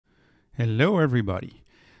Hello, everybody.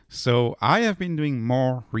 So I have been doing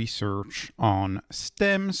more research on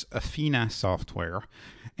STEM's Athena software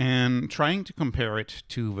and trying to compare it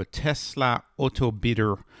to the Tesla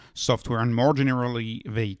Autobidder software and more generally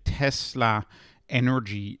the Tesla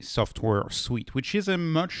Energy software suite, which is a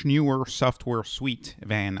much newer software suite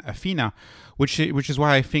than Athena, which is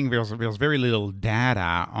why I think there's very little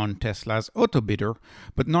data on Tesla's Autobidder,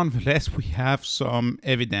 but nonetheless we have some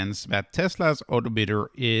evidence that Tesla's Autobidder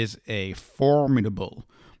is a formidable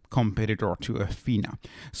competitor to Athena.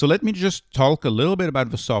 So let me just talk a little bit about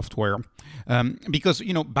the software, because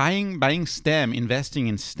buying STEM, investing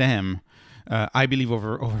in STEM. I believe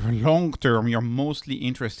over long term, you're mostly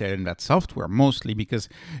interested in that software, mostly because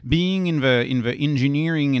being in the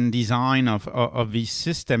engineering and design of the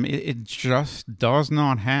system, it just does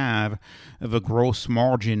not have the gross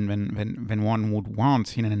margin than one would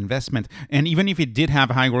want in an investment. And even if it did have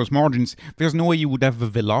high gross margins, there's no way you would have the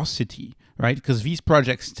velocity, right? Because these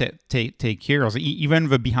projects take years. Even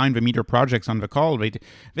the behind the meter projects on the call, they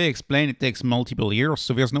explain it takes multiple years.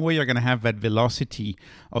 So there's no way you're going to have that velocity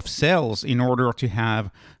of sales in order to have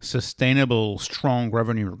sustainable, strong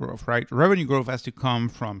revenue growth, right? Revenue growth has to come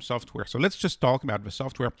from software. So let's just talk about the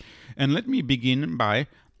software. And let me begin by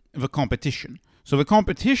the competition. So the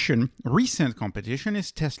competition, recent competition,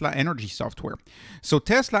 is Tesla Energy software. So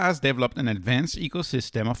Tesla has developed an advanced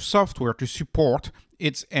ecosystem of software to support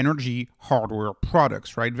its energy hardware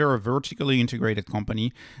products, right? They're a vertically integrated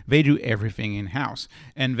company. They do everything in-house.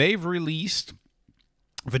 And they've released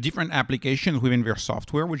the different applications within their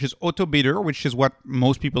software, which is Autobidder, which is what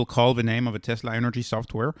most people call the name of a Tesla Energy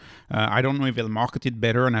software. I don't know if they'll market it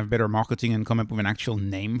better and have better marketing and come up with an actual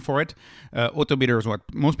name for it. Autobidder is what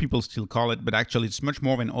most people still call it, but actually it's much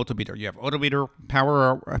more than Autobidder. You have Autobidder,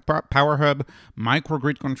 Power Hub,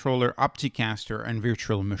 microgrid controller, Opticaster, and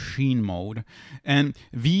virtual machine mode. And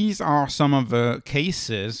these are some of the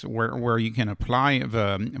cases where you can apply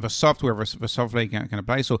the software. The software can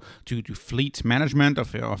apply so to fleet management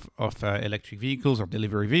of electric vehicles or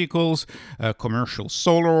delivery vehicles, commercial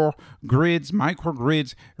solar, grids,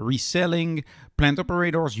 microgrids, reselling, plant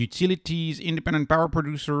operators, utilities, independent power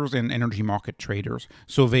producers, and energy market traders.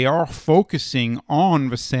 So they are focusing on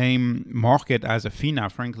the same market as Athena.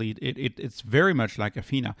 Frankly, it's very much like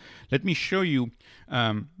Athena. Let me show you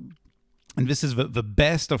and this is the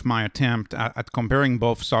best of my attempt at comparing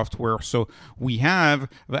both software. So we have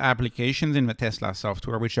the applications in the Tesla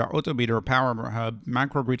software, which are Autobidder, Power Hub,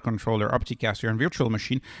 Microgrid Controller, Opticaster, and Virtual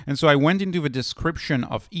Machine. And so I went into the description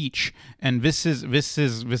of each, and this is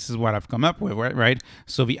what I've come up with, right?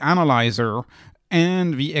 So the analyzer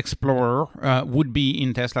and the Explorer would be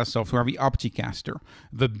in Tesla software, the Opticaster.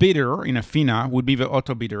 The bidder in Athena would be the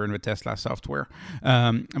Autobidder in the Tesla software.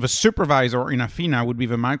 The supervisor in Athena would be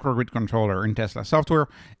the microgrid controller in Tesla software.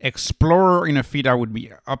 Explorer in Athena would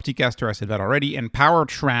be Opticaster, I said that already. And Power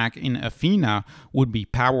Track in Athena would be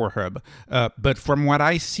Power Hub. But from what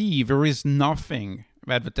I see, there is nothing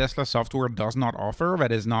that the Tesla software does not offer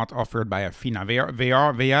that is not offered by Athena. They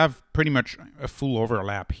have pretty much a full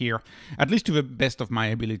overlap here, at least to the best of my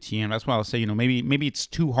ability. And that's why I'll say, maybe it's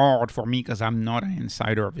too hard for me because I'm not an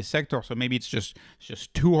insider of the sector. So maybe it's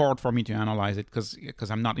just too hard for me to analyze it because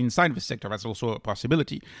I'm not inside the sector. That's also a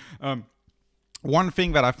possibility. One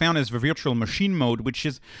thing that I found is the virtual machine mode, which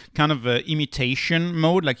is kind of an imitation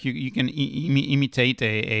mode, like you can imitate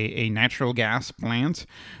a natural gas plant.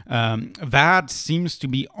 That seems to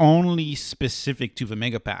be only specific to the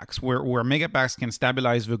Megapacks, where Megapacks can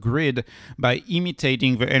stabilize the grid by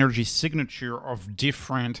imitating the energy signature of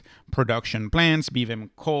different production plants, be them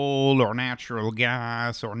coal or natural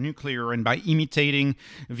gas or nuclear, and by imitating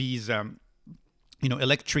these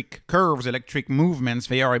electric curves, electric movements,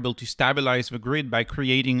 they are able to stabilize the grid by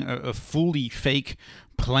creating a fully fake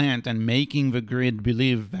plant and making the grid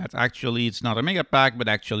believe that actually it's not a Megapack, but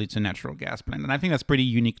actually it's a natural gas plant. And I think that's pretty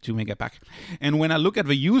unique to Megapack. And when I look at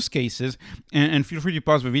the use cases, and feel free to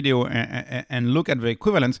pause the video and look at the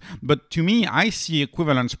equivalents, but to me, I see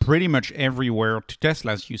equivalents pretty much everywhere to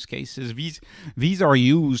Tesla's use cases. These are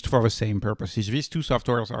used for the same purposes. These two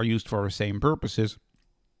softwares are used for the same purposes.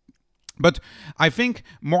 But I think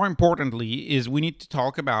more importantly is we need to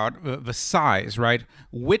talk about the size, right?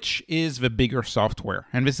 Which is the bigger software?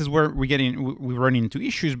 And this is where we run into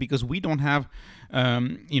issues because we don't have,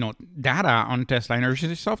 data on Tesla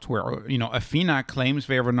Energy software. Athena claims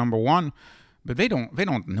they're the number one, but they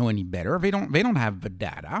don't know any better. They don't have the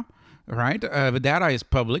data. right? The data is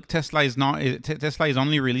public. Tesla is not. Tesla is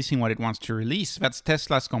only releasing what it wants to release. That's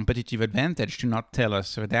Tesla's competitive advantage to not tell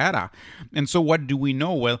us the data. And so, what do we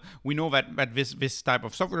know? Well, we know that this type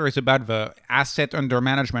of software is about the asset under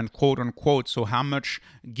management, quote unquote. So, how much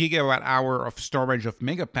gigawatt hour of storage of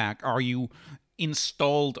Megapack are you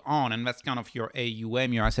installed on? And that's kind of your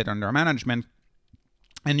AUM, your asset under management.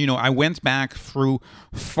 And, I went back through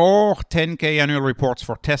 4 10K annual reports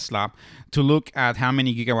for Tesla to look at how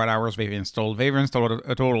many gigawatt hours they've installed. They've installed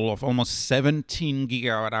a total of almost 17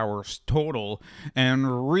 gigawatt hours total.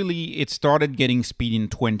 And really, it started getting speed in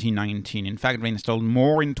 2019. In fact, they installed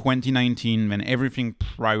more in 2019 than everything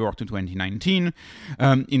prior to 2019.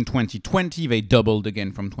 In 2020, they doubled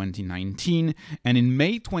again from 2019. And in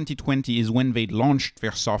May 2020 is when they launched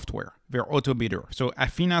their software, their Autobidder. So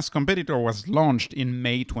Athena's competitor was launched in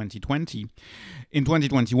May 2020. In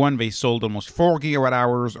 2021, they sold almost 4 gigawatt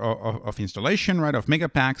hours of installation, right, of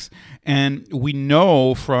Megapacks. And we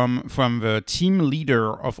know from the team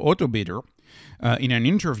leader of Autobidder, in an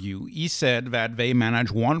interview, he said that they manage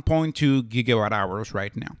 1.2 gigawatt hours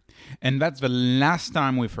right now. And that's the last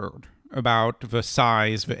time we've heard about the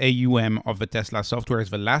size, the AUM of the Tesla software. Is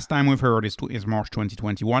the last time we've heard is March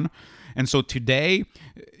 2021. And so today,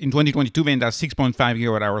 in 2022, they have 6.5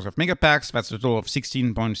 gigawatt hours of Megapacks. That's a total of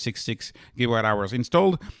 16.66 gigawatt hours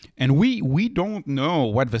installed. And we don't know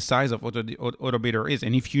what the size of Autobidder is.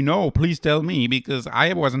 And if you know, please tell me, because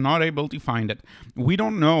I was not able to find it. We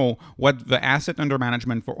don't know what the asset under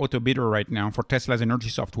management for Autobidder right now for Tesla's energy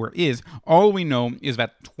software is. All we know is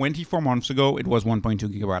that 24 months ago, it was 1.2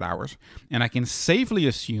 gigawatt hours. And I can safely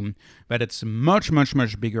assume that it's much, much,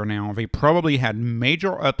 much bigger now. They probably had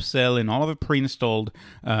major upsell in all of the pre-installed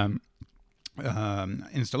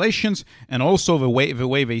installations, and also the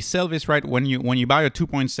way they sell this, right? When you buy a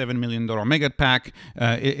 $2.7 million Megapack,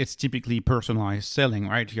 it's typically personalized selling,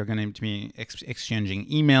 right? You're going to be exchanging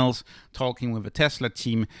emails, talking with the Tesla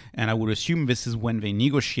team, and I would assume this is when they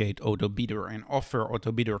negotiate Autobidder and offer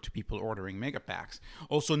Autobidder to people ordering Megapacks.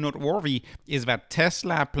 Also noteworthy is that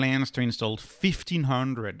Tesla plans to install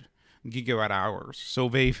 1,500 gigawatt hours. So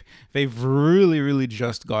they've really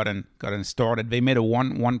just gotten started. They made a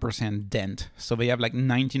 1% dent. So they have like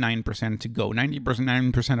 99% to go.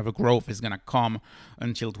 99% of the growth is gonna come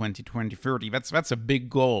until 2030. That's a big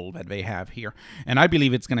goal that they have here. And I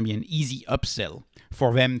believe it's gonna be an easy upsell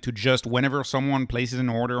for them to just, whenever someone places an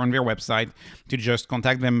order on their website, to just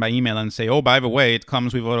contact them by email and say, oh, by the way, it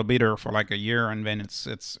comes with Autobidder for like a year, and then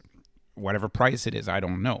it's whatever price it is. I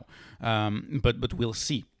don't know. But we'll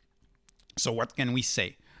see. So what can we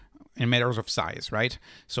say in matters of size, right?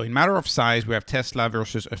 So in matter of size, we have Tesla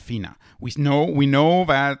versus Athena. We know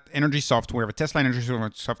that energy software, the Tesla energy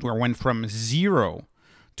software went from 0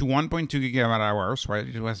 to 1.2 gigawatt hours, right?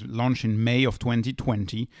 It was launched in May of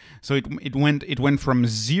 2020. So it went from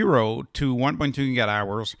 0 to 1.2 gigawatt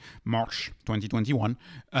hours, March 2021,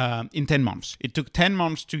 in 10 months. It took 10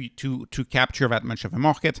 months to capture that much of a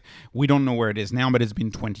market. We don't know where it is now, but it's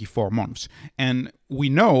been 24 months. And we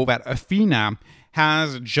know that Athena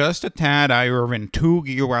has just a tad higher than 2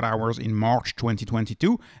 gigawatt hours in March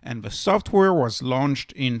 2022, and the software was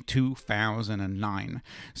launched in 2009.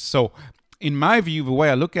 So in my view, the way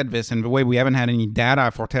I look at this and the way we haven't had any data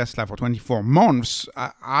for Tesla for 24 months,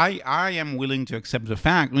 I am willing to accept the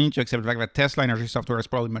fact that Tesla energy software is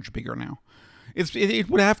probably much bigger now. It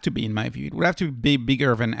would have to be, in my view. It would have to be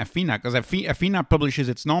bigger than Athena, because Athena publishes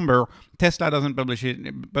its number. Tesla doesn't publish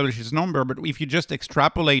its number, but if you just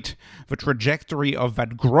extrapolate the trajectory of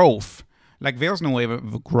that growth, like there's no way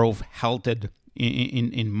the growth halted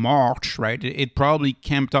in March, right? It probably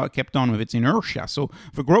kept on with its inertia. So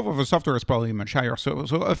the growth of the software is probably much higher. So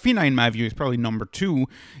Athena, in my view, is probably number 2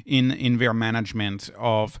 in their management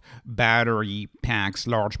of battery packs,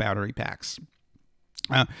 large battery packs.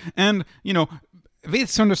 And,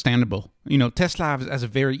 it's understandable. Tesla has a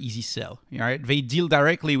very easy sell, right? They deal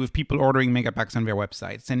directly with people ordering Megapacks on their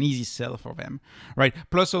website. It's an easy sell for them, right?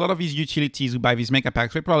 Plus, a lot of these utilities who buy these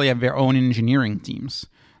Megapacks, they probably have their own engineering teams,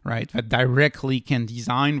 right, that directly can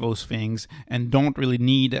design those things and don't really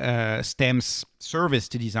need STEM's service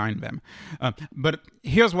to design them. But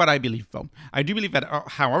here's what I believe, though. I do believe that,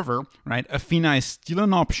 however, right, Athena is still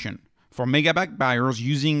an option for Megapack buyers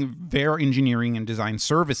using their engineering and design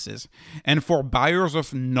services, and for buyers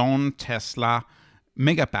of non-Tesla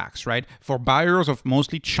Megapacks, right? For buyers of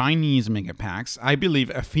mostly Chinese Megapacks, I believe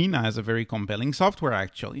Athena is a very compelling software,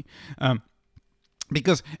 actually.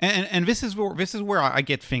 Because, and this is where I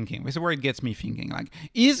get thinking. This is where it gets me thinking. Like,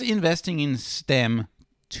 is investing in STEM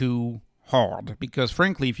too hard? Because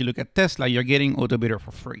frankly, if you look at Tesla, you're getting Autobidder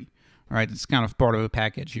for free, right? It's kind of part of a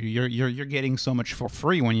package. You're getting so much for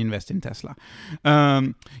free when you invest in Tesla.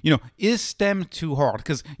 Is STEM too hard?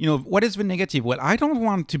 Because, what is the negative? Well, I don't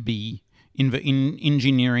want to be in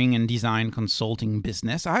engineering and design consulting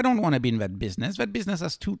business. I don't want to be in that business. That business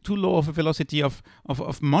has too low of a velocity of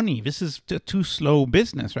money. This is too slow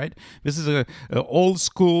business, right? This is a old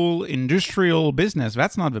school industrial business.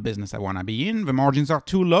 That's not the business I want to be in. The margins are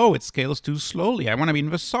too low. It scales too slowly. I want to be in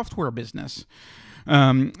the software business.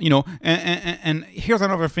 And here's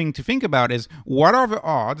another thing to think about is, what are the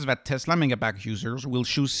odds that Tesla Megapack users will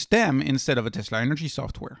choose STEM instead of a Tesla Energy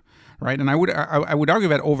software, right? And I would argue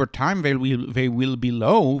that over time they will be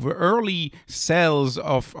low. The early sales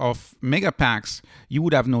of Megapacks, you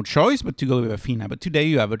would have no choice but to go with Athena, but today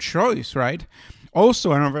you have a choice, right?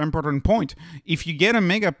 Also, another important point, if you get a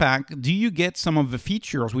Megapack, do you get some of the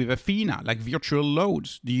features with Athena, like virtual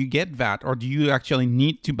loads? Do you get that? Or do you actually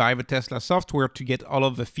need to buy the Tesla software to get all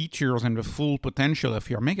of the features and the full potential of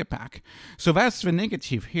your Megapack? So that's the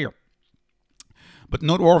negative here. But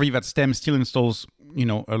noteworthy that STEM still installs,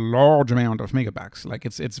 a large amount of Megapacks, like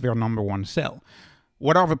it's their number one sell.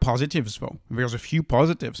 What are the positives, though? There's a few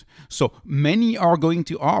positives. So many are going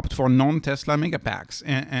to opt for non-Tesla Megapacks.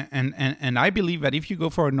 And I believe that if you go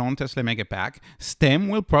for a non-Tesla Megapack, STEM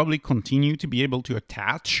will probably continue to be able to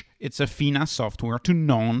attach its Athena software to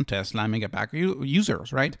non-Tesla Megapack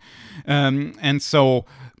users, right? And so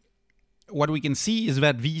what we can see is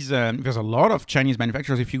that there's a lot of Chinese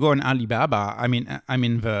manufacturers. If you go on Alibaba,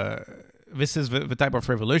 this is the type of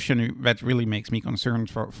revolution that really makes me concerned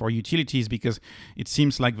for utilities, because it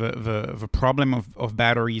seems like the problem of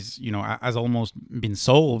batteries, has almost been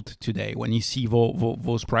solved today. When you see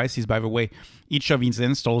those prices, by the way, each of these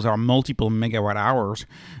installs are multiple megawatt hours.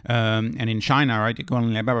 And in China, right, you go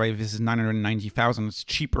on Alibaba, this is 990,000. It's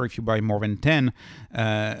cheaper if you buy more than 10.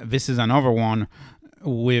 This is another one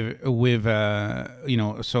with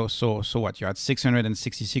so what, you're at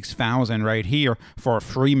 666,000 right here for a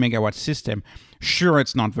 3 megawatt system. Sure,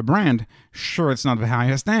 it's not the brand, sure, it's not the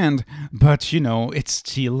highest end, but it's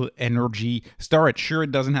still energy storage. Sure,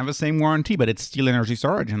 it doesn't have the same warranty, but it's still energy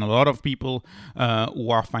storage. And a lot of people who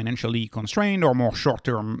are financially constrained, or more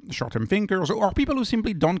short-term thinkers, or people who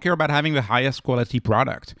simply don't care about having the highest quality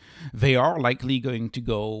product, they are likely going to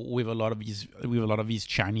go with a lot of these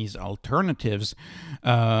Chinese alternatives,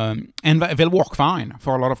 and they'll work fine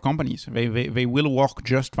for a lot of companies. They will work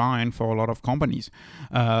just fine for a lot of companies,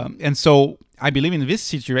 and so I believe in this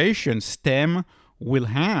situation, STEM will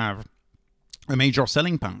have a major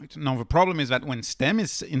selling point. Now, the problem is that when STEM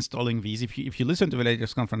is installing these, if you listen to the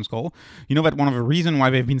latest conference call, you know that one of the reasons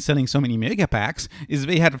why they've been selling so many Megapacks is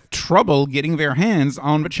they had trouble getting their hands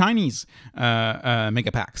on the Chinese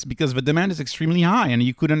Megapacks, because the demand is extremely high. And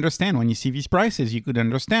you could understand, when you see these prices, you could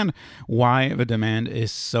understand why the demand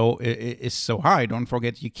is so high. Don't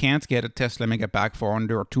forget, you can't get a Tesla Megapack for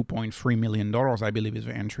under $2.3 million, I believe, is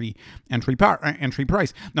the entry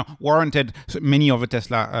price. Now, warranted, many of the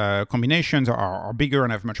Tesla combinations are bigger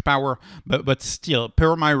and have much power, but still,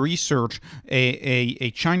 per my research,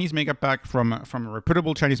 a Chinese Megapack from a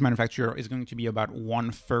reputable Chinese manufacturer is going to be about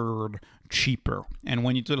 1/3 cheaper. And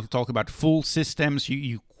when you talk about full systems,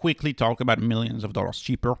 you quickly talk about millions of dollars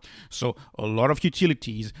cheaper. So a lot of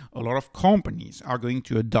utilities, a lot of companies are going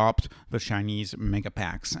to adopt the Chinese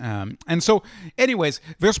Megapacks. And so anyways,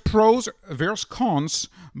 there's pros, there's cons,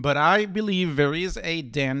 but I believe there is a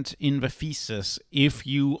dent in the thesis if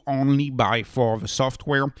you only buy for the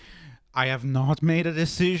software. I have not made a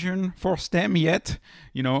decision for STEM yet.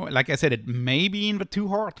 Like I said, it may be in the too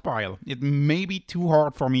hard pile. It may be too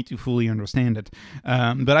hard for me to fully understand it.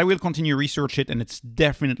 But I will continue to research it, and it's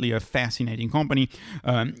definitely a fascinating company.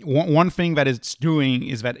 One thing that it's doing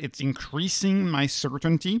is that it's increasing my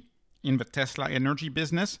certainty in the Tesla energy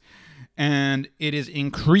business, and it is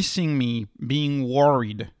increasing me being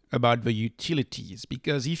worried about the utilities,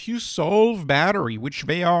 because if you solve battery, which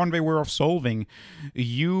they are on the way of solving,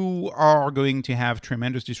 you are going to have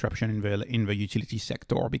tremendous disruption in the utility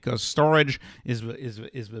sector, because storage is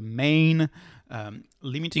the main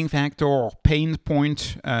limiting factor or pain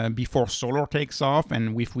point before solar takes off.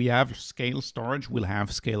 And if we have scale storage, we'll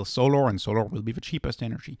have scale solar, and solar will be the cheapest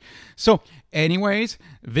energy. So anyways,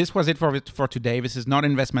 this was it for today. This is not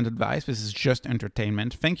investment advice. This is just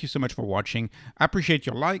entertainment. Thank you so much for watching. I appreciate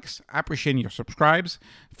your likes. I appreciate your subscribes.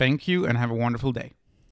 Thank you, and have a wonderful day.